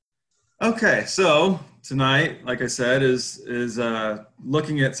Okay, so tonight, like I said, is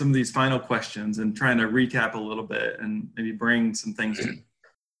looking at some of these final questions and trying to recap a little bit and maybe bring some things to.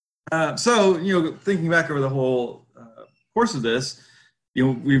 Thinking back over the whole course of this,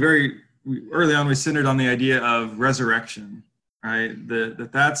 early on we centered on the idea of resurrection, right?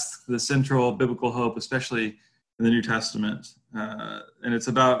 That's the central biblical hope, especially in the New Testament, and it's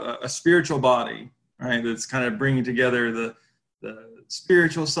about a spiritual body, right? That's kind of bringing together the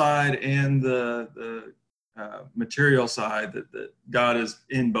spiritual side and the material side, that God is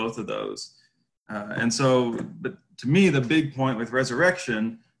in both of those. But to me, the big point with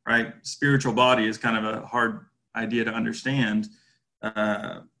resurrection, right? Spiritual body is kind of a hard idea to understand.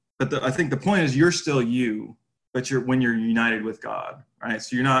 I think the point is you're still you, but when you're united with God, right?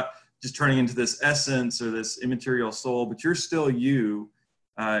 So you're not just turning into this essence or this immaterial soul, but you're still you,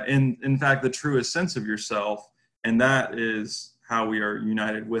 in fact, the truest sense of yourself. And that is how we are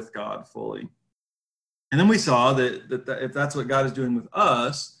united with God fully. And then we saw that if that's what God is doing with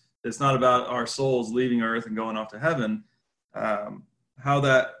us, it's not about our souls leaving earth and going off to heaven, how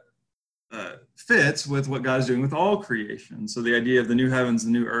that fits with what God is doing with all creation. So the idea of the new heavens,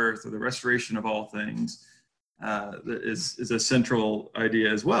 the new earth, or the restoration of all things is a central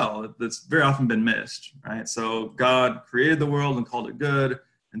idea as well. That's very often been missed, right? So God created the world and called it good.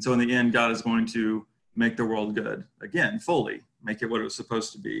 And so in the end, God is going to make the world good again, fully, make it what it was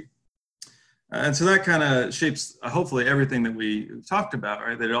supposed to be. And so that kind of shapes, hopefully, everything that we talked about,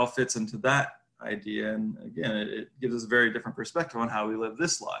 right? That it all fits into that idea. And again, it gives us a very different perspective on how we live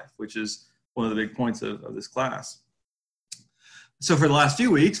this life, which is one of the big points of this class. So for the last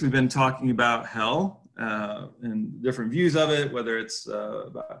few weeks, we've been talking about hell and different views of it, whether it's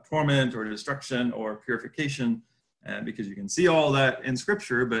about torment or destruction or purification, because you can see all that in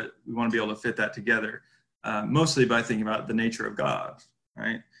Scripture, but we want to be able to fit that together, mostly by thinking about the nature of God,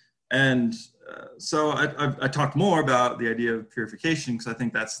 right? And so I talked more about the idea of purification because I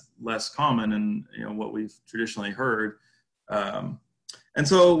think that's less common and what we've traditionally heard. And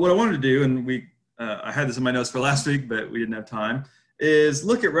so what I wanted to do, and I had this in my notes for last week, but we didn't have time, is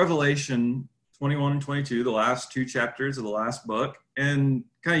look at Revelation 21 and 22, the last two chapters of the last book, and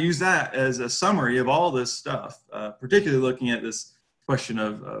kind of use that as a summary of all this stuff, particularly looking at this question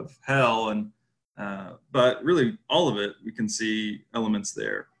of hell, but really all of it, we can see elements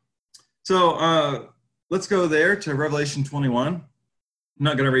there. So let's go there to Revelation 21. I'm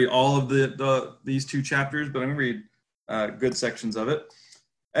not going to read all of these two chapters, but I'm going to read good sections of it.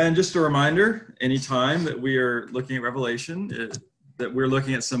 And just a reminder, anytime that we are looking at Revelation, that we're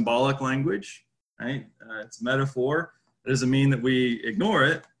looking at symbolic language, right? It's metaphor. That doesn't mean that we ignore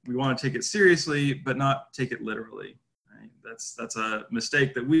it. We want to take it seriously, but not take it literally. Right? That's a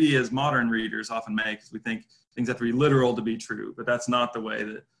mistake that we as modern readers often make. We think things have to be literal to be true, but that's not the way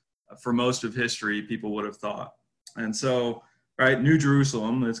that for most of history people would have thought. And so, right, New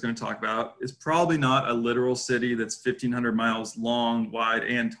Jerusalem, that it's going to talk about, is probably not a literal city that's 1,500 miles long, wide,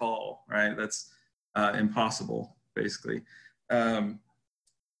 and tall, right? That's impossible, basically.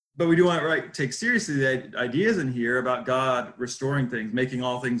 But we do want to take seriously the ideas in here about God restoring things, making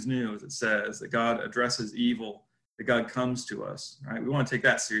all things new, as it says, that God addresses evil, that God comes to us, right? We want to take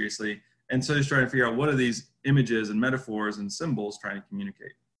that seriously. And so just trying to figure out what are these images and metaphors and symbols trying to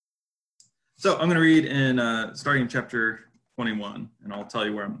communicate. So I'm going to read starting in chapter 21, and I'll tell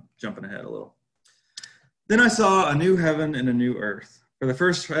you where I'm jumping ahead a little. Then I saw a new heaven and a new earth, for the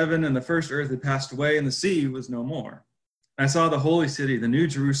first heaven and the first earth had passed away, and the sea was no more. And I saw the holy city, the new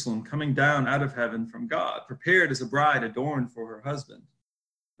Jerusalem, coming down out of heaven from God, prepared as a bride adorned for her husband.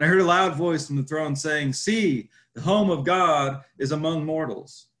 And I heard a loud voice from the throne saying, "See, the home of God is among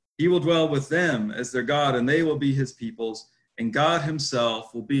mortals. He will dwell with them as their God, and they will be his peoples, and God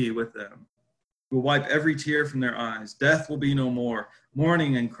himself will be with them. He will wipe every tear from their eyes. Death will be no more.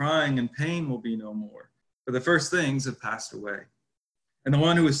 Mourning and crying and pain will be no more, for the first things have passed away." And the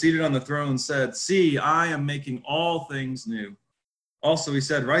one who was seated on the throne said, "See, I am making all things new." Also he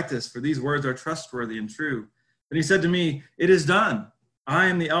said, "Write this, for these words are trustworthy and true." Then he said to me, "It is done. I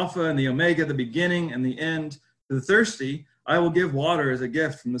am the Alpha and the Omega, the beginning and the end. To the thirsty, I will give water as a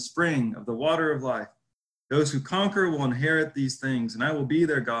gift from the spring of the water of life. Those who conquer will inherit these things, and I will be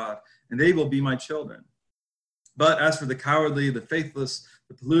their God, and they will be my children. But as for the cowardly, the faithless,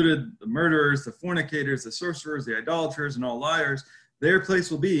 the polluted, the murderers, the fornicators, the sorcerers, the idolaters, and all liars, their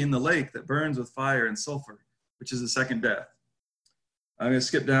place will be in the lake that burns with fire and sulfur, which is the second death." I'm going to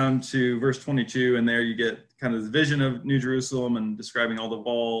skip down to verse 22, and there you get kind of the vision of New Jerusalem and describing all the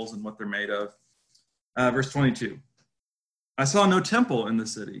walls and what they're made of. Verse 22. "I saw no temple in the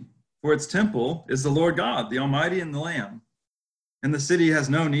city, for its temple is the Lord God, the Almighty, and the Lamb. And the city has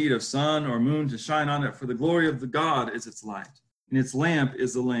no need of sun or moon to shine on it, for the glory of the God is its light, and its lamp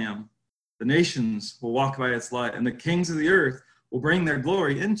is the Lamb. The nations will walk by its light, and the kings of the earth will bring their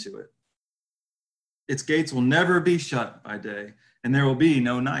glory into it. Its gates will never be shut by day, and there will be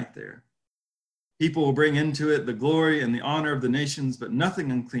no night there. People will bring into it the glory and the honor of the nations, but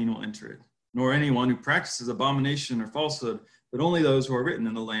nothing unclean will enter it, nor anyone who practices abomination or falsehood, but only those who are written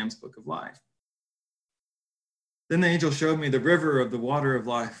in the Lamb's book of life. Then the angel showed me the river of the water of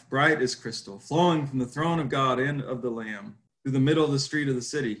life, bright as crystal, flowing from the throne of God and of the Lamb, through the middle of the street of the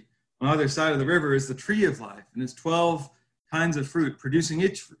city. On either side of the river is the tree of life, and its 12 kinds of fruit, producing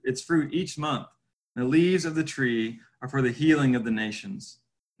its fruit each month. And the leaves of the tree are for the healing of the nations.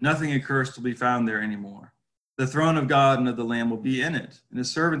 Nothing accursed will be found there anymore. The throne of God and of the Lamb will be in it, and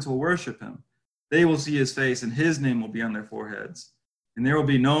his servants will worship him. They will see his face, and his name will be on their foreheads. And there will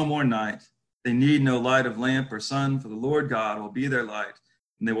be no more night. They need no light of lamp or sun, for the Lord God will be their light,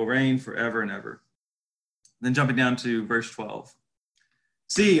 and they will reign forever and ever. Then jumping down to verse 12.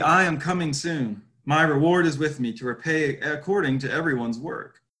 See, I am coming soon. My reward is with me to repay according to everyone's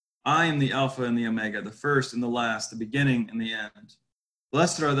work. I am the Alpha and the Omega, the first and the last, the beginning and the end.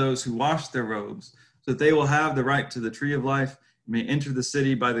 Blessed are those who wash their robes, so that they will have the right to the tree of life, and may enter the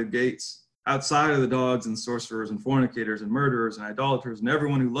city by the gates. Outside are the dogs and sorcerers and fornicators and murderers and idolaters and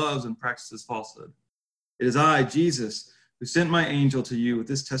everyone who loves and practices falsehood. It is I, Jesus, who sent my angel to you with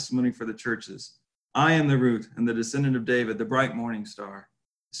this testimony for the churches. I am the root and the descendant of David, the bright morning star.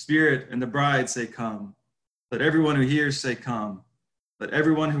 The Spirit and the bride say, come. Let everyone who hears say, come. Let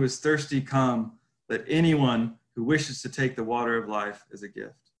everyone who is thirsty come. Let anyone who wishes to take the water of life as a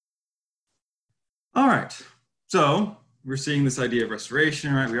gift. All right, so we're seeing this idea of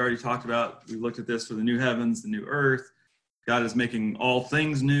restoration, right? We already talked about, we looked at this for the new heavens, the new earth. God is making all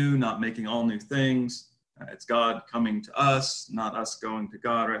things new, not making all new things. It's God coming to us, not us going to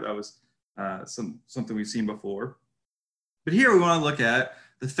God, right? That was something we've seen before. But here we want to look at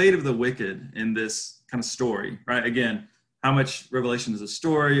the fate of the wicked in this kind of story, right? Again, how much Revelation is a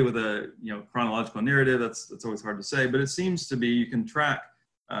story with a chronological narrative, that's always hard to say, but it seems to be, you can track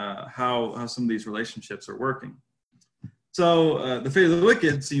how some of these relationships are working. So the fate of the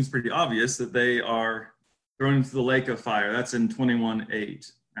wicked seems pretty obvious, that they are thrown into the lake of fire. That's in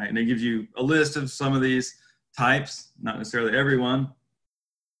 21:8, right? And it gives you a list of some of these types, not necessarily everyone,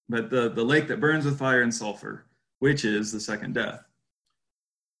 but the lake that burns with fire and sulfur, which is the second death.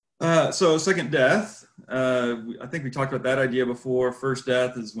 So second death, I think we talked about that idea before. First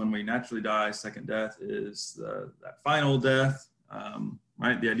death is when we naturally die. Second death is that final death,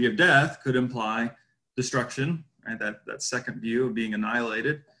 right? The idea of death could imply destruction, right? That second view of being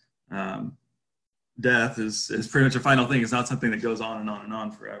annihilated. Death is pretty much a final thing. It's not something that goes on and on and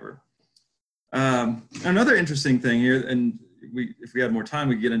on forever. Another interesting thing here, and if we had more time,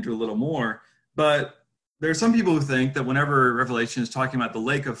 we could get into a little more, but there are some people who think that whenever Revelation is talking about the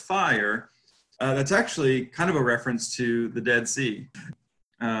lake of fire, that's actually kind of a reference to the Dead Sea,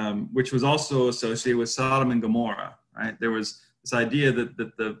 which was also associated with Sodom and Gomorrah, right? There was this idea that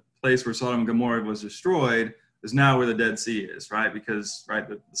the place where Sodom and Gomorrah was destroyed is now where the Dead Sea is, right? Because, right,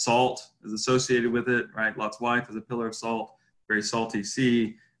 the salt is associated with it, right? Lot's wife is a pillar of salt, very salty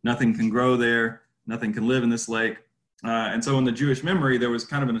sea. Nothing can grow there. Nothing can live in this lake. And so in the Jewish memory, there was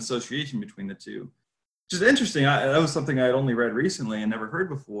kind of an association between the two. Which is interesting. That was something I had only read recently and never heard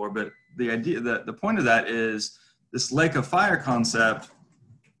before. But the idea, that the point of that is this lake of fire concept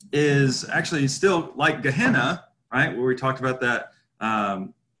is actually still like Gehenna, right? Where we talked about that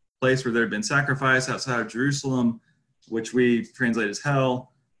place where there had been sacrifice outside of Jerusalem, which we translate as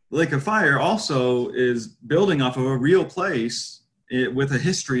hell. The lake of fire also is building off of a real place with a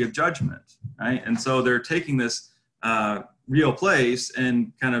history of judgment, right? And so they're taking this real place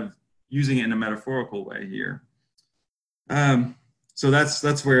and kind of using it in a metaphorical way here. So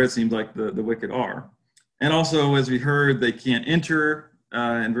that's where it seems like the wicked are. And also, as we heard, they can't enter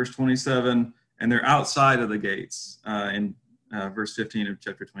in verse 27, and they're outside of the gates in verse 15 of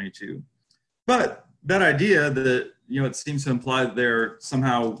chapter 22. But that idea that, it seems to imply that they're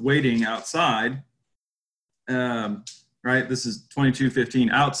somehow waiting outside, right? This is 22:15,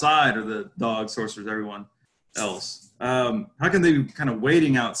 outside are the dogs, sorcerers, everyone else. How can they be kind of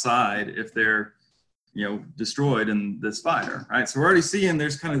waiting outside if they're, destroyed in this fire, right? So we're already seeing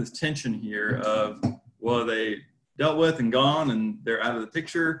there's kind of this tension here of, well, are they dealt with and gone and they're out of the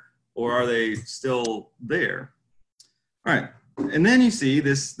picture, or are they still there? All right, and then you see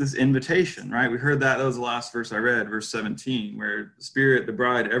this invitation, right? We heard that was the last verse I read, verse 17, where the Spirit, the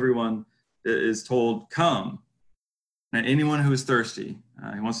bride, everyone is told, come. And anyone who is thirsty,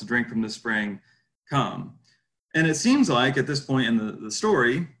 who wants to drink from the spring, come. And it seems like at this point in the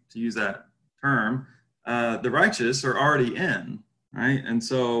story, to use that term, the righteous are already in, right? And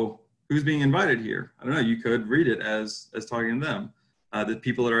so who's being invited here? I don't know. You could read it as talking to them, the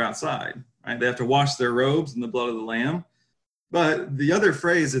people that are outside, right? They have to wash their robes in the blood of the Lamb. But the other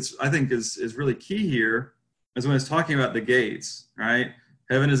phrase that's I think is really key here is when it's talking about the gates, right?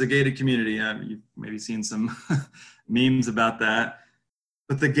 Heaven is a gated community. You've maybe seen some memes about that.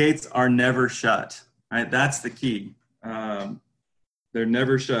 But the gates are never shut, right? That's the key. They're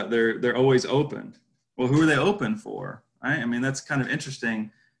never shut. They're always open. Well, who are they open for, right? I mean, that's kind of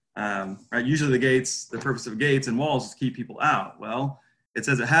interesting, right? Usually the purpose of gates and walls is to keep people out. Well, it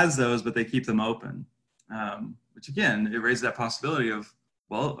says it has those, but they keep them open, which again, it raises that possibility of,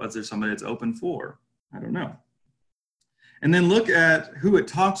 well, is there somebody it's open for? I don't know. And then look at who it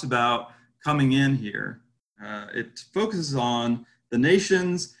talks about coming in here. It focuses on the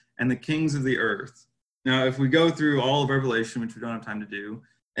nations and the kings of the earth. Now, if we go through all of Revelation, which we don't have time to do,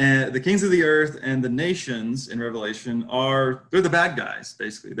 and the kings of the earth and the nations in Revelation they're the bad guys,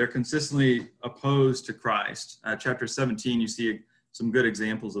 basically. They're consistently opposed to Christ. Chapter 17, you see some good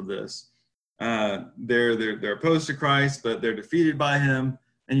examples of this. They're opposed to Christ, but they're defeated by him,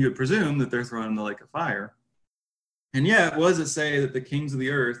 and you would presume that they're thrown in the lake of fire. And yet, what does it say that the kings of the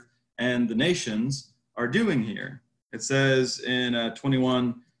earth and the nations are doing here? It says in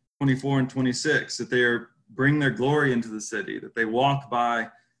 21, 24, and 26 that they bring their glory into the city, that they walk by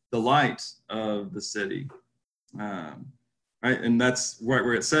the light of the city. Right? And that's right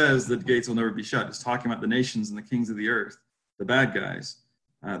where it says that the gates will never be shut. It's talking about the nations and the kings of the earth, the bad guys.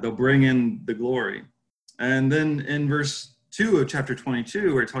 They'll bring in the glory. And then in verse 2 of chapter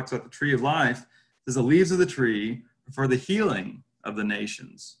 22, where it talks about the tree of life, it says the leaves of the tree are for the healing of the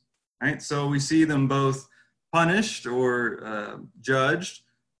nations. Right? So we see them both punished or judged,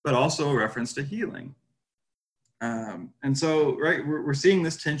 but also a reference to healing. And so, right, we're seeing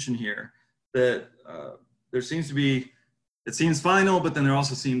this tension here that there seems to be, it seems final, but then there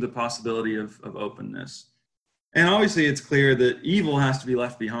also seems the possibility of openness. And obviously it's clear that evil has to be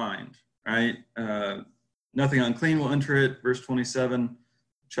left behind, right? Nothing unclean will enter it, verse 27,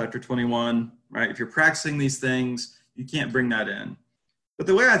 chapter 21, right? If you're practicing these things, you can't bring that in. But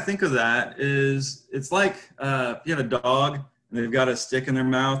the way I think of that is it's like if you have a dog and they've got a stick in their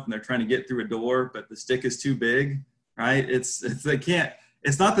mouth and they're trying to get through a door, but the stick is too big, right? It's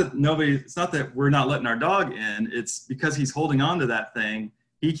not that we're not letting our dog in. It's because he's holding on to that thing,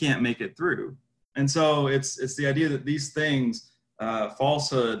 he can't make it through. And so it's the idea that these things,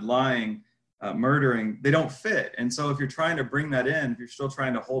 falsehood, lying, murdering, they don't fit. And so if you're trying to bring that in, if you're still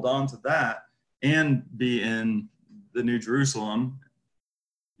trying to hold on to that and be in the New Jerusalem,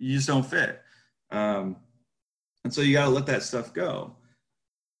 you just don't fit. And so you got to let that stuff go.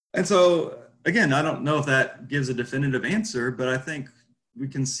 And so, again, I don't know if that gives a definitive answer, but I think we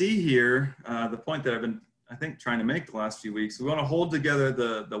can see here the point that I've been, I think, trying to make the last few weeks. We want to hold together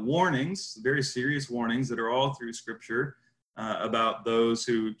the warnings, very serious warnings that are all through Scripture about those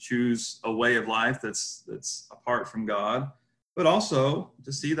who choose a way of life that's apart from God, but also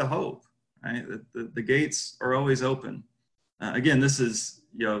to see the hope, right? The gates are always open. Again, this is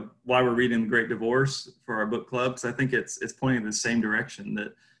why we're reading The Great Divorce for our book club, because I think it's pointing in the same direction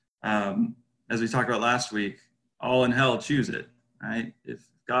that, as we talked about last week, all in hell choose it, right? If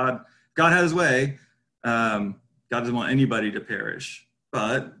God had his way, God doesn't want anybody to perish,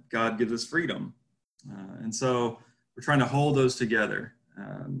 but God gives us freedom. And so we're trying to hold those together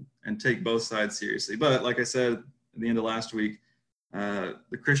and take both sides seriously. But like I said at the end of last week,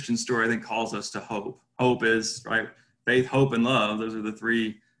 the Christian story, I think, calls us to hope. Hope is, right, faith, hope, and love. Those are the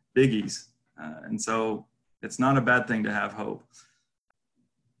three biggies. And so it's not a bad thing to have hope.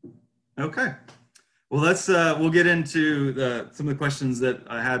 Okay. Well, we'll get into some of the questions that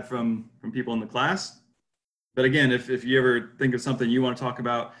I had from people in the class. But again, if you ever think of something you want to talk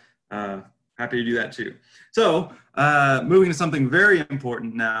about, happy to do that too. So moving to something very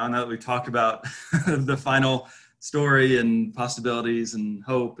important now that we've talked about the final story and possibilities and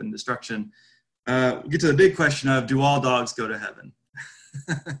hope and destruction, we get to the big question of, do all dogs go to heaven?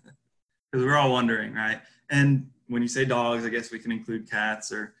 Because we're all wondering, right? And when you say dogs, I guess we can include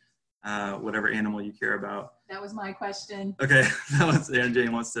cats or whatever animal you care about. That was my question. Okay, Aaron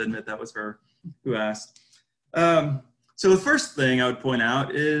Jane wants to admit that was her who asked. So the first thing I would point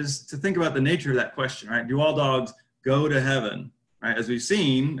out is to think about the nature of that question, right? Do all dogs go to heaven? Right? As we've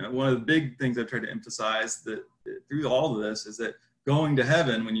seen, one of the big things I've tried to emphasize that through all of this is that going to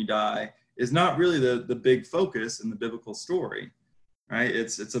heaven when you die is not really the big focus in the biblical story, right?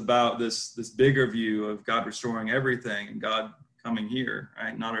 It's about this bigger view of God restoring everything and God coming here,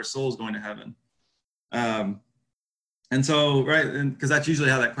 right? Not our souls going to heaven. And so, right, and because that's usually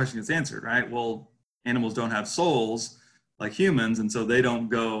how that question gets answered, right? Well, animals don't have souls like humans, and so they don't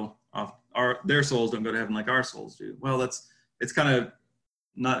go off, their souls don't go to heaven like our souls do. Well, it's kind of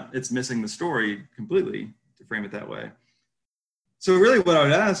not, it's missing the story completely to frame it that way. So really what I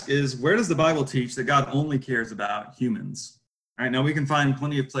would ask is, where does the Bible teach that God only cares about humans? All right, now we can find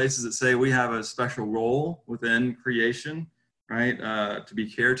plenty of places that say we have a special role within creation, right? To be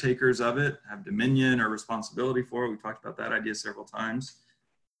caretakers of it, have dominion or responsibility for it. We talked about that idea several times.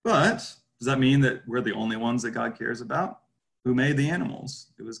 But does that mean that we're the only ones that God cares about? Who made the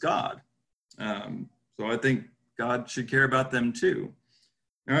animals? It was God. So I think God should care about them too.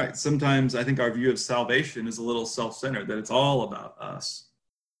 All right, sometimes I think our view of salvation is a little self-centered, that it's all about us,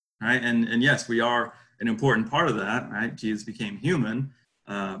 right? And yes, we are an important part of that, right? Jesus became human.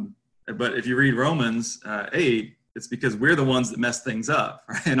 But if you read Romans 8, it's because we're the ones that mess things up,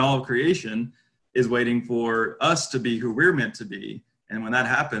 right? And all of creation is waiting for us to be who we're meant to be. And when that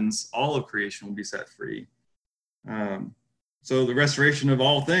happens, all of creation will be set free. So the restoration of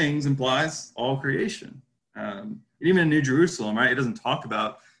all things implies all creation. Even in New Jerusalem, right? It doesn't talk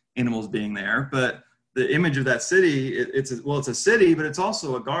about animals being there, but the image of that city, it's a city, but it's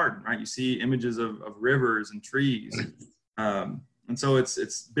also a garden, right? You see images of rivers and trees. And so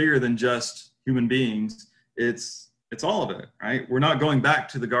it's bigger than just human beings. It's all of it, right? We're not going back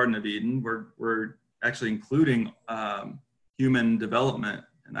to the Garden of Eden. We're actually including human development,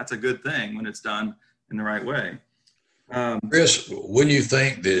 and that's a good thing when it's done in the right way. Chris, wouldn't you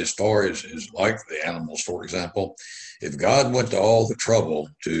think that as far as like the animals, for example, if God went to all the trouble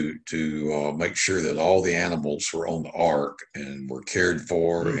to make sure that all the animals were on the ark and were cared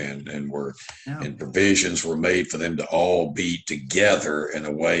for and provisions were made for them to all be together in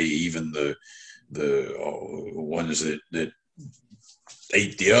a way, even the ones that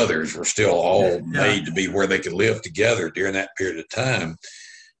ate the others were still all made to be where they could live together during that period of time,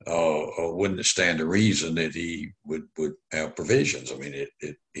 wouldn't it stand to reason that he would have provisions? I mean,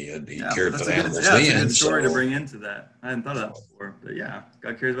 he cared for the animals then. That's a good story to bring into that. I hadn't thought of that before, but yeah,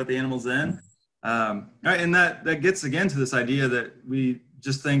 God cares about the animals then. Right, and that gets again to this idea that we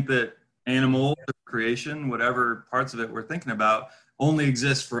just think that animal creation, whatever parts of it we're thinking about, only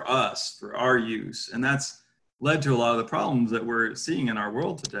exist for us, for our use, and that's led to a lot of the problems that we're seeing in our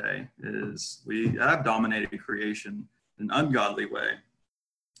world today. Is we have dominated creation in an ungodly way.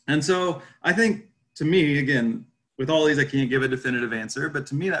 And so I think, to me, again, with all these, I can't give a definitive answer, but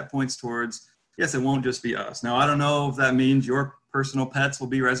to me that points towards, yes, it won't just be us. Now, I don't know if that means your personal pets will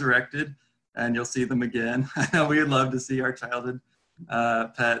be resurrected and you'll see them again. I know we'd love to see our childhood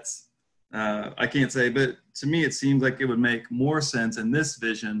pets. I can't say, but to me it seems like it would make more sense in this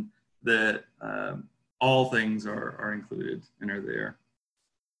vision that all things are included and are there.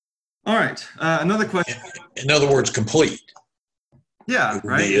 All right, another question. In other words, complete. Yeah,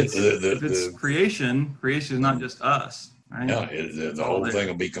 right. It's creation is not just us, right? Yeah, the whole thing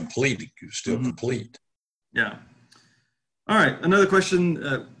will be complete, still complete. Yeah. All right, another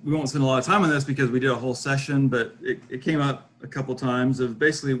question. We won't spend a lot of time on this because we did a whole session, but it came up a couple times of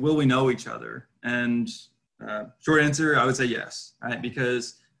basically, will we know each other? And short answer, I would say yes, right?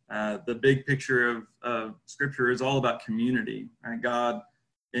 Because the big picture of Scripture is all about community, right? God,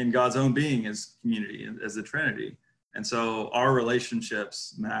 in God's own being, is community, as the Trinity. And so our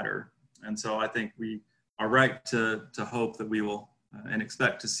relationships matter. And so I think we are right to hope that we will and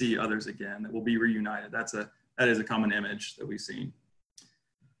expect to see others again, that we'll be reunited. That is a common image that we've seen.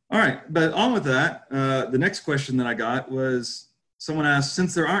 All right, but on with that, the next question that I got was, someone asked,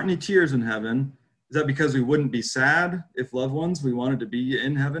 since there aren't any tears in heaven, is that because we wouldn't be sad if loved ones we wanted to be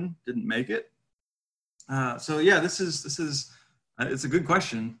in heaven didn't make it? So yeah, this is it's a good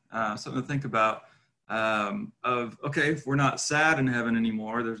question, something to think about. Okay, if we're not sad in heaven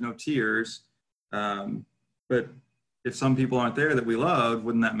anymore, there's no tears, but if some people aren't there that we love,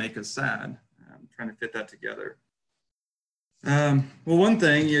 wouldn't that make us sad? I'm trying to fit that together. Well, one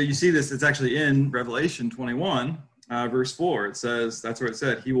thing, you see this, it's actually in Revelation 21, verse 4. It says, that's where it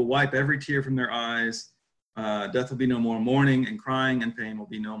said, he will wipe every tear from their eyes. Death will be no more, mourning and crying and pain will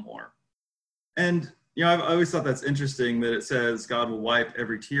be no more. And, I've always thought that's interesting that it says God will wipe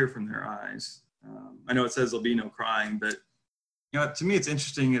every tear from their eyes. I know it says there'll be no crying, but to me it's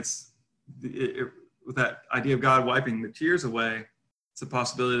interesting. With that idea of God wiping the tears away, it's a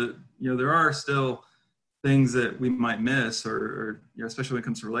possibility that there are still things that we might miss, or especially when it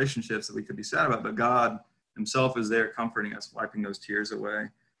comes to relationships, that we could be sad about. But God Himself is there, comforting us, wiping those tears away,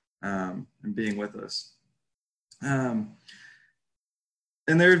 and being with us.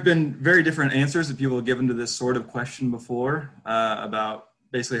 And there have been very different answers that people have given to this sort of question before, about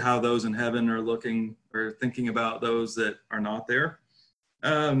basically how those in heaven are looking or thinking about those that are not there.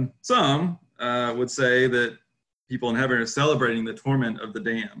 Some would say that people in heaven are celebrating the torment of the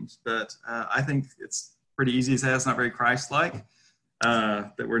damned, but I think it's pretty easy to say that's not very Christ-like,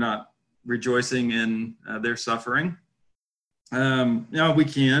 that we're not rejoicing in their suffering. We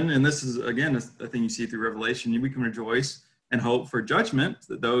can, and this is, again, a thing you see through Revelation, we can rejoice and hope for judgment,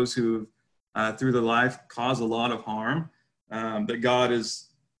 that those who through their life cause a lot of harm, that God is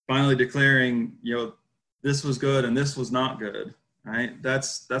finally declaring, this was good and this was not good, right?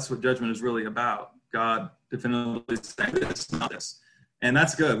 That's what judgment is really about. God definitively saying this, not this. And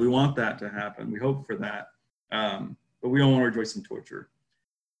that's good. We want that to happen. We hope for that. But we don't want to rejoice in torture.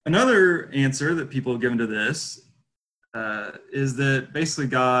 Another answer that people have given to this is that basically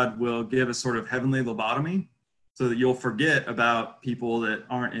God will give a sort of heavenly lobotomy so that you'll forget about people that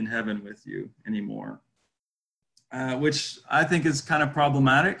aren't in heaven with you anymore, which I think is kind of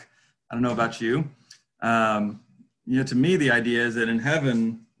problematic. I don't know about you. To me, the idea is that in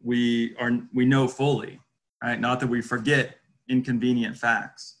heaven, we know fully, right? Not that we forget inconvenient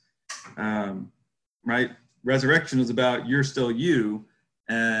facts, right? Resurrection is about you're still you.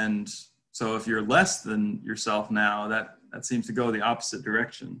 And so if you're less than yourself now, that seems to go the opposite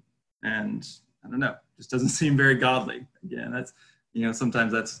direction. And I don't know, just doesn't seem very godly. Again, that's,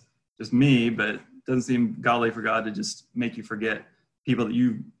 sometimes that's just me, but it doesn't seem godly for God to just make you forget people that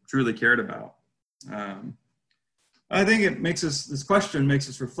you truly cared about. I think this question makes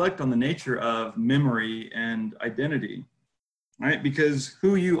us reflect on the nature of memory and identity, right? Because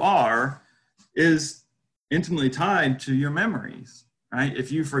who you are is intimately tied to your memories, right?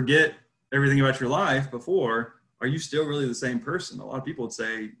 If you forget everything about your life before, are you still really the same person? A lot of people would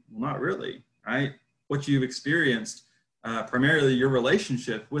say, well, not really, right? What you've experienced, primarily your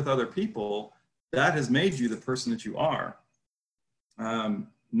relationship with other people, that has made you the person that you are.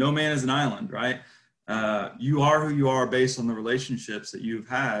 No man is an island, right? You are who you are based on the relationships that you've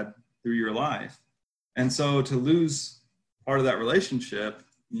had through your life. And so to lose part of that relationship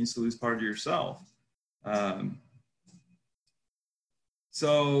means to lose part of yourself.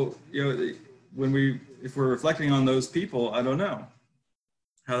 If we're reflecting on those people, I don't know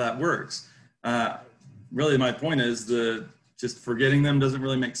how that works. Really, my point is just forgetting them doesn't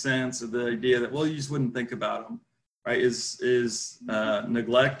really make sense. The idea that, well, you just wouldn't think about them, right? Is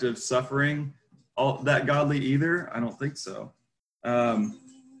neglect of suffering all that godly either? I don't think so. And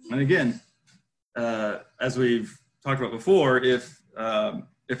again, as we've talked about before, if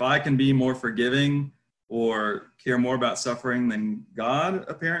I can be more forgiving or care more about suffering than God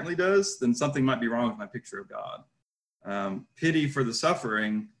apparently does, then something might be wrong with my picture of God. Pity for the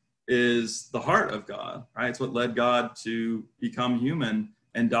suffering is the heart of God, right? It's what led God to become human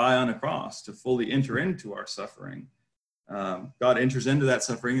and die on a cross, to fully enter into our suffering. God enters into that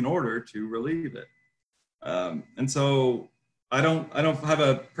suffering in order to relieve it. And so I don't have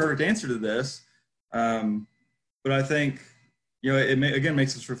a perfect answer to this, but I think, it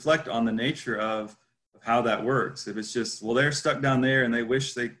makes us reflect on the nature of how that works. If it's just, well, they're stuck down there and they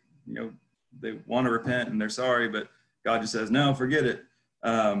wish they want to repent and they're sorry, but God just says, no, forget it.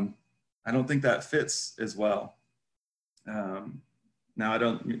 I don't think that fits as well. Now, I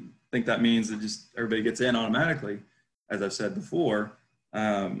don't think that means that just everybody gets in automatically, as I've said before.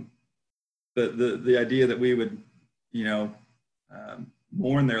 But the idea that we would,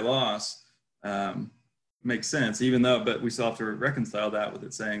 mourn their loss makes sense, but we still have to reconcile that with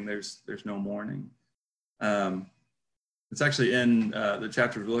it saying there's no mourning. It's actually in the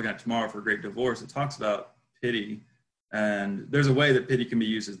chapter we're looking at tomorrow for Great Divorce. It talks about pity, and there's a way that pity can be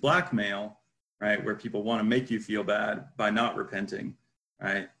used as blackmail, right? Where people want to make you feel bad by not repenting,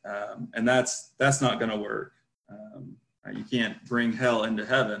 right? And that's not going to work. Right? You can't bring hell into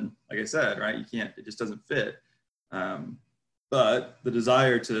heaven, like I said, right? You can't. It just doesn't fit. But the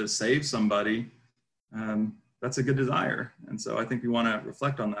desire to save somebody, that's a good desire, and so I think we want to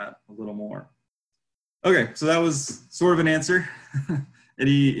reflect on that a little more. Okay, so that was sort of an answer.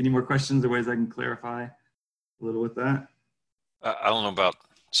 Any more questions or ways I can clarify a little with that? I don't know about.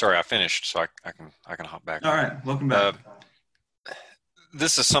 Sorry, I finished, so I can hop back. All right, welcome back.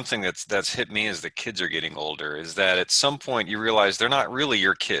 This is something that's hit me as the kids are getting older. Is that at some point you realize they're not really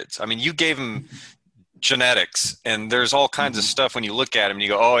your kids. I mean, you gave them genetics, and there's all kinds of stuff when you look at them and you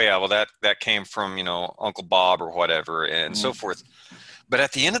go, oh yeah, well that came from Uncle Bob or whatever, and so forth. But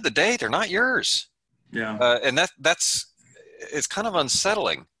at the end of the day, they're not yours. Yeah. And it's kind of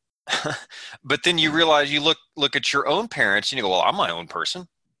unsettling. But then you realize, you look at your own parents and you go, well, I'm my own person.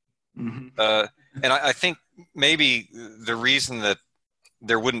 Mm-hmm. And I think maybe the reason that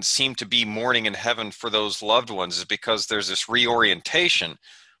there wouldn't seem to be mourning in heaven for those loved ones is because there's this reorientation.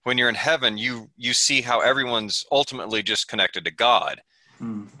 When you're in heaven, you see how everyone's ultimately just connected to God,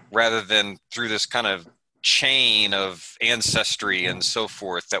 rather than through this kind of chain of ancestry and so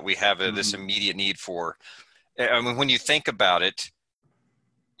forth that we have this immediate need for. I mean, when you think about it,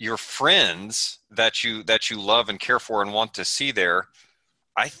 your friends that you love and care for and want to see there,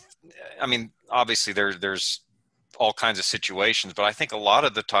 I mean, obviously there's all kinds of situations, but I think a lot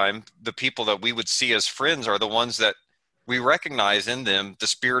of the time, the people that we would see as friends are the ones that we recognize in them the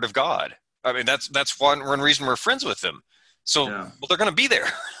Spirit of God. I mean, that's one reason we're friends with them. So well, they're going to be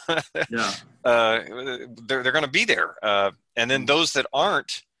there. They're going to be there. And then those that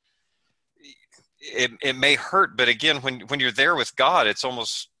aren't, it may hurt, but again, when you're there with God, it's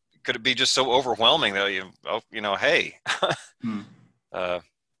almost, could it be just so overwhelming that hey.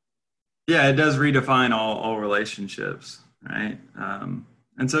 Yeah, it does redefine all relationships, right?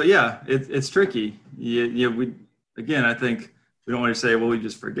 And so, it's tricky. I think we don't want to say, well, we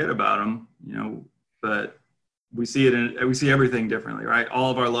just forget about them, but we see it we see everything differently, right?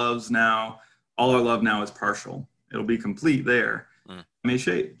 All our love now is partial. It'll be complete there. I mean,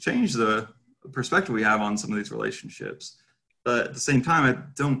 change the perspective we have on some of these relationships, but at the same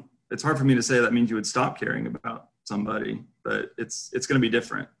time, it's hard for me to say that means you would stop caring about somebody, but it's going to be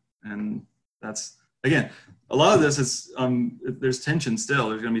different. And that's, again, a lot of this is, there's tension still.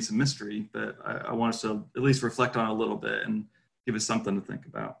 There's going to be some mystery, but I want us to at least reflect on it a little bit and give us something to think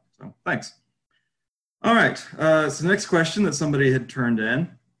about. So thanks. All right. So the next question that somebody had turned in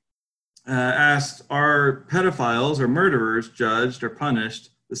asked, are pedophiles or murderers judged or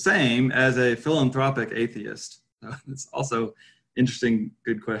punished the same as a philanthropic atheist? It's also interesting,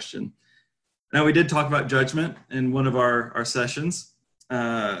 good question. Now, we did talk about judgment in one of our sessions.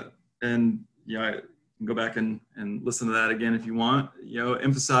 I can go back and listen to that again if you want.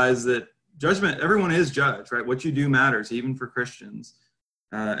 Emphasize that judgment, everyone is judged, right? What you do matters, even for Christians.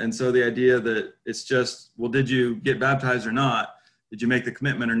 And so the idea that it's just, well, did you get baptized or not? Did you make the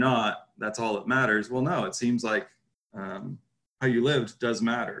commitment or not? That's all that matters. Well, no, it seems like how you lived does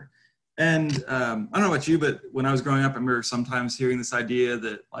matter. And I don't know about you, but when I was growing up, I remember sometimes hearing this idea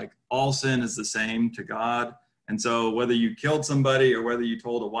that like all sin is the same to God. And so whether you killed somebody or whether you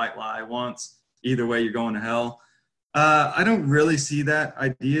told a white lie once, either way, you're going to hell. I don't really see that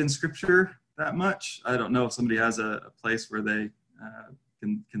idea in Scripture that much. I don't know if somebody has a place where they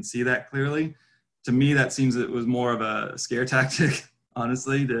can see that clearly. To me, that seems it was more of a scare tactic,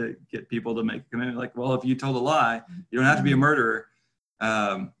 honestly, to get people to make a commitment. Like, well, if you told a lie, you don't have to be a murderer.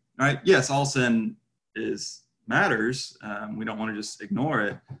 Right? Yes, all sin matters. We don't want to just ignore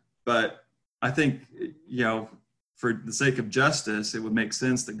it. But I think, for the sake of justice, it would make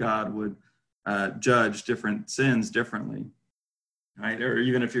sense that God would judge different sins differently, right? Or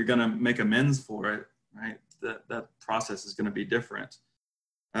even if you're going to make amends for it, right? That process is going to be different.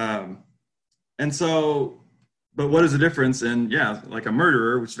 And so, but what is the difference in, like a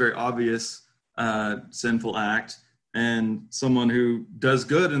murderer, which is a very obvious sinful act, and someone who does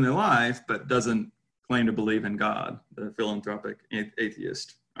good in their life but doesn't claim to believe in God, the philanthropic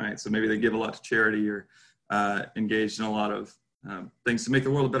atheist, right? So maybe they give a lot to charity or engaged in a lot of things to make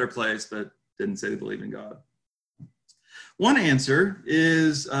the world a better place, but didn't say they believe in God. One answer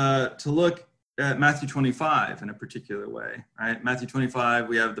is to look at Matthew 25 in a particular way, right? Matthew 25,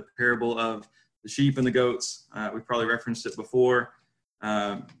 we have the parable of the sheep and the goats. We've probably referenced it before.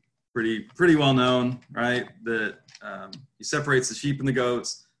 Pretty well known, right? That he separates the sheep and the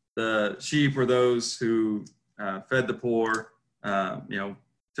goats. The sheep were those who fed the poor,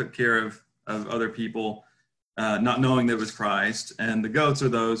 took care of other people, not knowing that it was Christ. And the goats are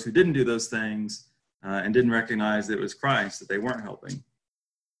those who didn't do those things and didn't recognize that it was Christ, that they weren't helping.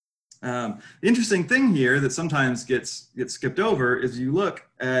 The interesting thing here that sometimes gets skipped over is you look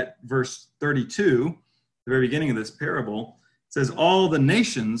at verse 32, the very beginning of this parable. It says, all the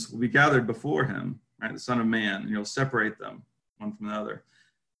nations will be gathered before him, right? The Son of Man, and he'll separate them one from the other.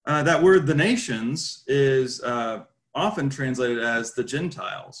 That word, the nations, is often translated as the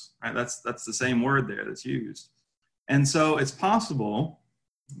Gentiles, right? That's the same word there that's used. And so it's possible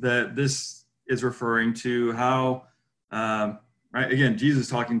that this is referring to how, right? Again, Jesus is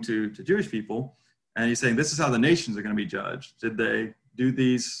talking to Jewish people, and he's saying, this is how the nations are going to be judged. Did they do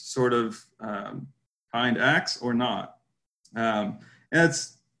these sort of kind acts or not? And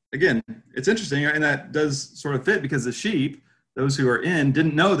it's interesting, and that does sort of fit because the sheep, those who are in,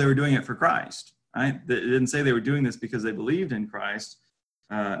 didn't know they were doing it for Christ, right? It didn't say they were doing this because they believed in Christ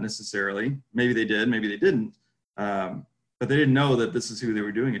necessarily. Maybe they did, maybe they didn't. But they didn't know that this is who they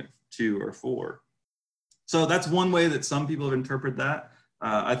were doing it to or for. So that's one way that some people have interpreted that.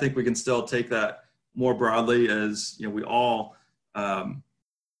 I think we can still take that more broadly as, we all,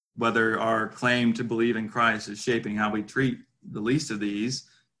 whether our claim to believe in Christ is shaping how we treat the least of these,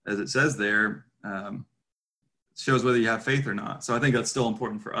 as it says there, shows whether you have faith or not. So I think that's still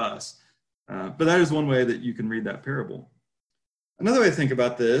important for us. But that is one way that you can read that parable. Another way to think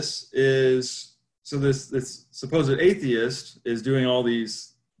about this is, so this supposed atheist is doing all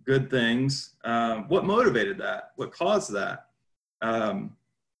these good things. What motivated that? What caused that?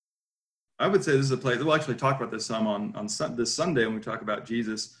 I would say this is a place, we'll actually talk about this some on this Sunday when we talk about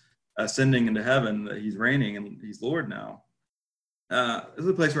Jesus ascending into heaven, that he's reigning and he's Lord now. This is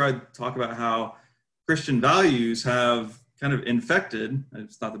a place where I talk about how Christian values have kind of infected,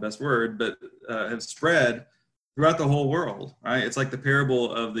 it's not the best word, but have spread throughout the whole world, right? It's like the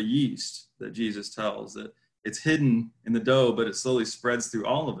parable of the yeast that Jesus tells, that it's hidden in the dough, but it slowly spreads through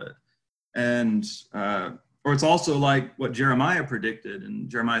all of it. And, or it's also like what Jeremiah predicted in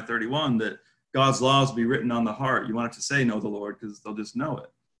Jeremiah 31, that God's laws will be written on the heart. You want it to say, know the Lord, because they'll just know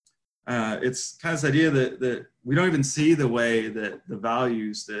it. It's kind of this idea that we don't even see the way that the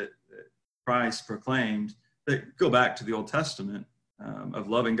values that Christ proclaimed that go back to the Old Testament, of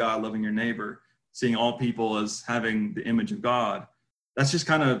loving God, loving your neighbor, seeing all people as having the image of God. That's just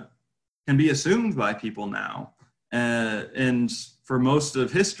kind of can be assumed by people now. And for most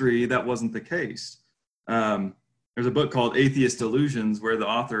of history, that wasn't the case. There's a book called Atheist Delusions where the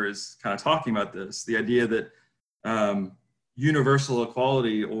author is kind of talking about this, the idea that universal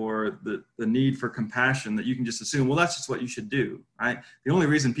equality or the need for compassion, that you can just assume, well, that's just what you should do, right? The only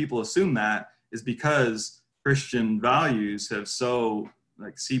reason people assume that is because Christian values have so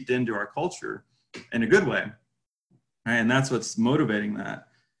seeped into our culture in a good way, right? And that's what's motivating that.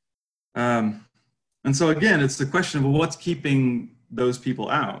 And so again, it's the question of, well, what's keeping those people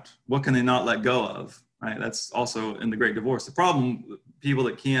out? What can they not let go of, right? That's also in the Great Divorce. The problem, people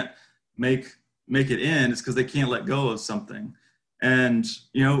that can't make it in, is because they can't let go of something. And,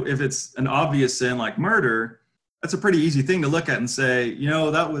 if it's an obvious sin like murder, that's a pretty easy thing to look at and say,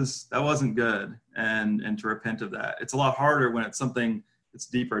 that wasn't good, and to repent of that. It's a lot harder when it's something that's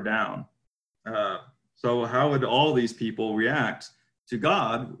deeper down. So how would all these people react to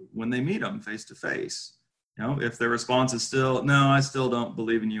God when they meet him face to face? If their response is still, no, I still don't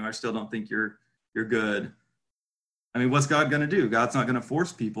believe in you, I still don't think you're good. I mean, what's God going to do? God's not going to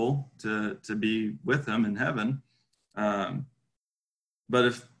force people to be with him in heaven. But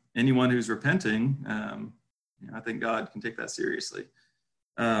if anyone who's repenting, I think God can take that seriously.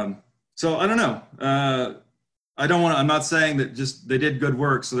 So I don't know. I'm not saying that just they did good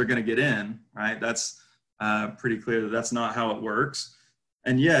work, so they're going to get in, right? That's pretty clear that that's not how it works.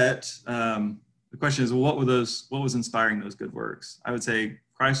 And yet, the question is, well, what was inspiring those good works? I would say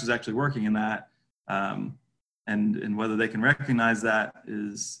Christ was actually working in that. And whether they can recognize that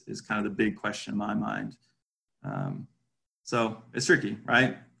is kind of the big question in my mind. So it's tricky,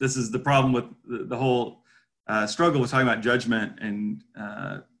 right? This is the problem with the whole struggle with talking about judgment and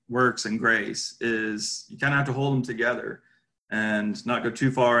works and grace, is you kind of have to hold them together and not go too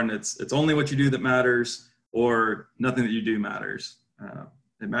far. And it's only what you do that matters, or nothing that you do matters.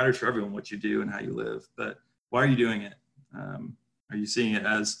 It matters for everyone what you do and how you live, but why are you doing it? Are you seeing it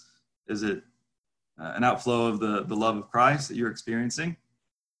as, is it an outflow of the love of Christ that you're experiencing,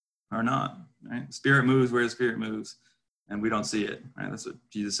 or not? Right? The Spirit moves where the Spirit moves, and we don't see it. Right? That's what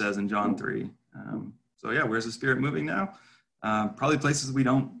Jesus says in John 3. So yeah, where's the Spirit moving now? Probably places we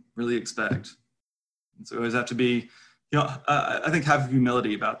don't really expect. And so we always have to be, I think, have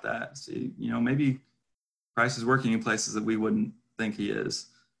humility about that. See, maybe Christ is working in places that we wouldn't think he is,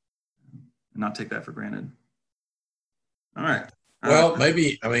 and not take that for granted. All right. Well,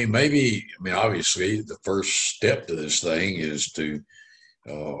 maybe, obviously the first step to this thing is to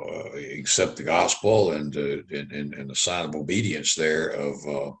accept the gospel and the sign of obedience there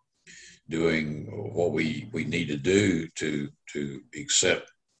of doing what we need to do to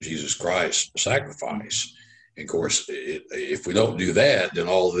accept Jesus Christ's sacrifice. And of course, if we don't do that, then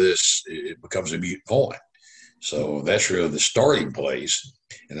all this, it becomes a moot point. So that's really the starting place.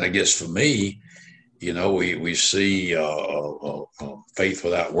 And I guess for me, we see faith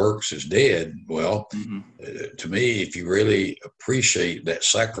without works is dead. Well, to me, if you really appreciate that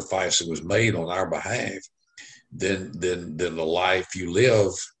sacrifice that was made on our behalf, then the life you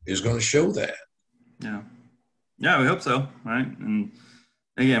live is going to show that. Yeah, we hope so, right? And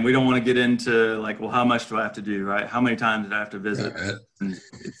again, we don't want to get into well, how much do I have to do, right? How many times did I have to visit? And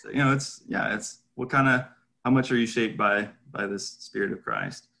it's what kind of, how much are you shaped by this Spirit of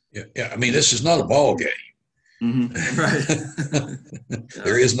Christ? Yeah. I mean, this is not a ball game. Right.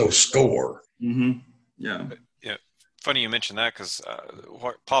 There is no score. Yeah. Funny you mentioned that, because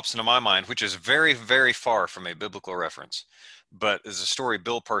what pops into my mind, which is very, very far from a biblical reference, but is a story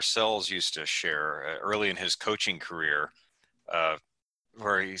Bill Parcells used to share early in his coaching career, uh,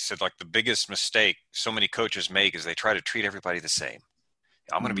 where he said, like, the biggest mistake so many coaches make is they try to treat everybody the same.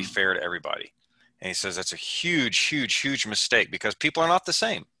 I'm going to be fair to everybody. And he says that's a huge, huge, huge mistake, because people are not the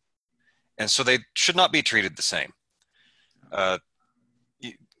same. And so they should not be treated the same.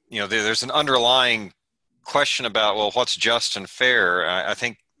 There's an underlying question about, well, what's just and fair? I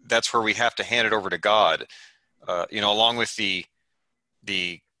think that's where we have to hand it over to God. Along with the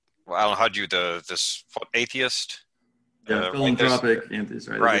I don't know how do you this atheist. Philanthropic atheist,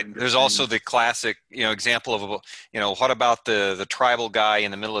 right? Right. There's also the classic, example of, what about the tribal guy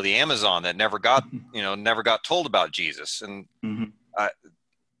in the middle of the Amazon that never got told about Jesus? And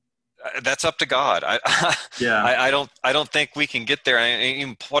that's up to God. I don't think we can get there.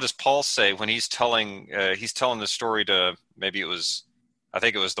 And what does Paul say when he's telling the story to, I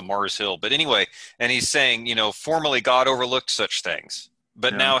think it was the Mars Hill, but anyway, and he's saying, formerly God overlooked such things,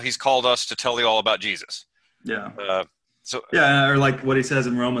 but now he's called us to tell you all about Jesus. Yeah. Or like what he says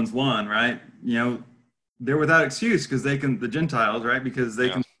in Romans 1, right? They're without excuse because the Gentiles, right? Because they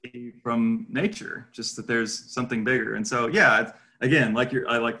can see from nature, just that there's something bigger. And so, again,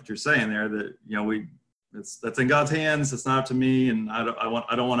 I like what you're saying there, that, that's in God's hands. It's not up to me. And I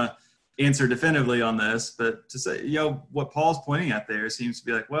don't want to answer definitively on this, but to say, what Paul's pointing at there seems to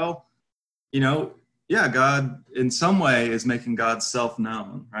be like, well, God in some way is making God's self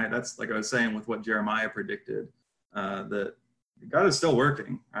known, right? That's like I was saying with what Jeremiah predicted, that God is still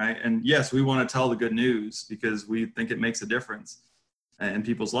working, right? And yes, we want to tell the good news because we think it makes a difference in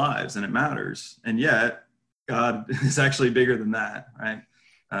people's lives and it matters. And yet God is actually bigger than that, right?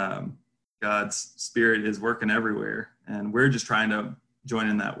 God's spirit is working everywhere, and we're just trying to join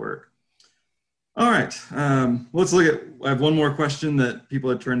in that work. All right, let's look at, I have one more question that people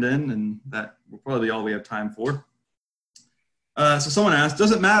had turned in, and that will probably be all we have time for. So someone asked,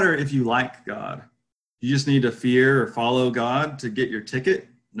 does it matter if you like God? You just need to fear or follow God to get your ticket?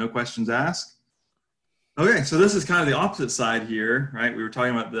 No questions asked? Okay, so this is kind of the opposite side here, right? We were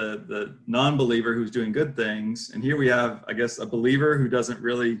talking about the non-believer who's doing good things, and here we have, I guess, a believer who doesn't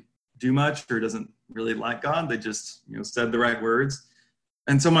really do much or doesn't really like God. They just, said the right words.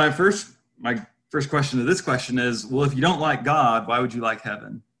 And so my first question to this question is, well, if you don't like God, why would you like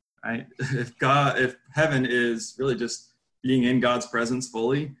heaven, right? If heaven is really just being in God's presence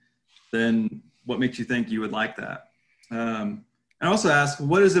fully, then what makes you think you would like that? And I also ask,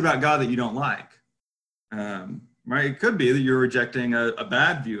 what is it about God that you don't like? Right? It could be that you're rejecting a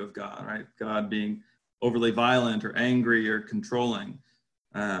bad view of God, right? God being overly violent or angry or controlling.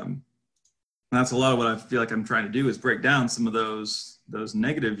 And that's a lot of what I feel like I'm trying to do, is break down some of those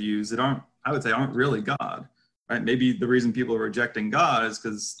negative views that aren't really God, right? Maybe the reason people are rejecting God is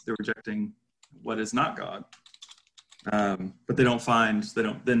because they're rejecting what is not God. But they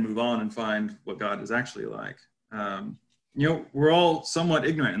don't then move on and find what God is actually like. We're all somewhat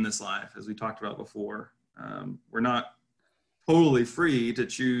ignorant in this life, as we talked about before. We're not totally free to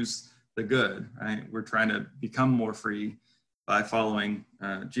choose the good, right? We're trying to become more free by following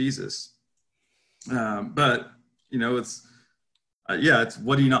Jesus. But it's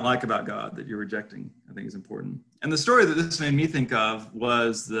what do you not like about God that you're rejecting, I think is important. And the story that this made me think of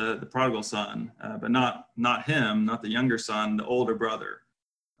was the prodigal son, but not him, not the younger son, the older brother,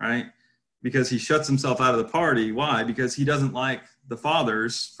 right? Because he shuts himself out of the party. Why? Because he doesn't like the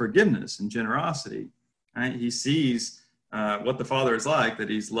father's forgiveness and generosity, right? He sees what the father is like, that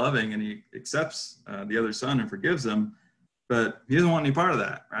he's loving, and he accepts the other son and forgives him, but he doesn't want any part of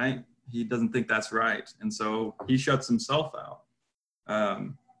that, right? He doesn't think that's right. And so he shuts himself out.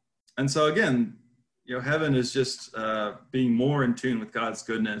 And so again, heaven is just being more in tune with God's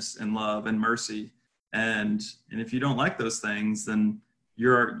goodness and love and mercy. And if you don't like those things, then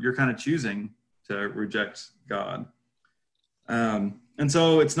you're kind of choosing to reject God. And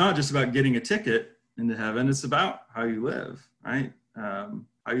so it's not just about getting a ticket into heaven. It's about how you live, right?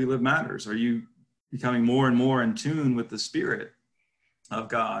 How you live matters. Are you becoming more and more in tune with the Spirit of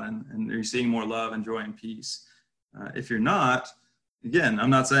God? And are you seeing more love and joy and peace? If you're not, again, I'm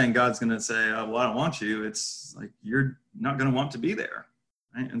not saying God's going to say, oh, well, I don't want you. It's like you're not going to want to be there,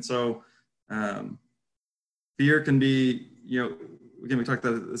 right? And so fear can be, again, we talked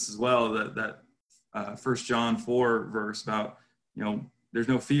about this as well, that 1 John 4 verse about, there's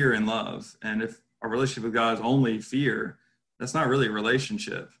no fear in love. And if our relationship with God is only fear, that's not really a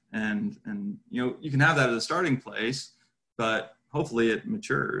relationship. And you can have that as a starting place, but hopefully it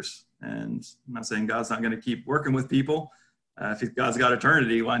matures. And I'm not saying God's not going to keep working with people. If God's got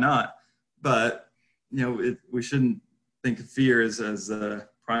eternity, why not? But, we shouldn't think of fear as the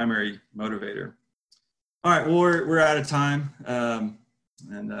primary motivator. All right, well, we're out of time,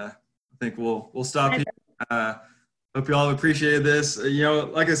 and I think we'll stop here. Hope you all have appreciated this.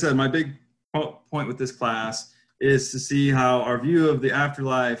 Like I said, my big point with this class is to see how our view of the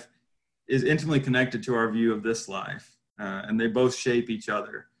afterlife is intimately connected to our view of this life, and they both shape each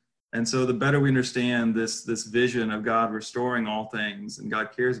other. And so the better we understand this vision of God restoring all things, and God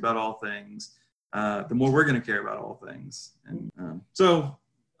cares about all things, the more we're going to care about all things. And so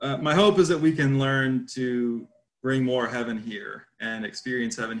my hope is that we can learn to bring more heaven here and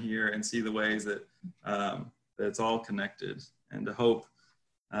experience heaven here and see the ways that it's all connected, and to hope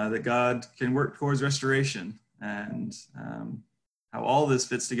that God can work towards restoration, and how all this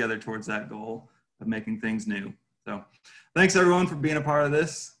fits together towards that goal of making things new. So thanks everyone for being a part of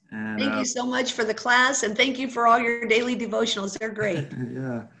this. And thank you so much for the class, and thank you for all your daily devotionals. They're great.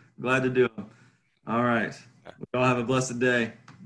 Yeah, glad to do them. All right. We all have a blessed day.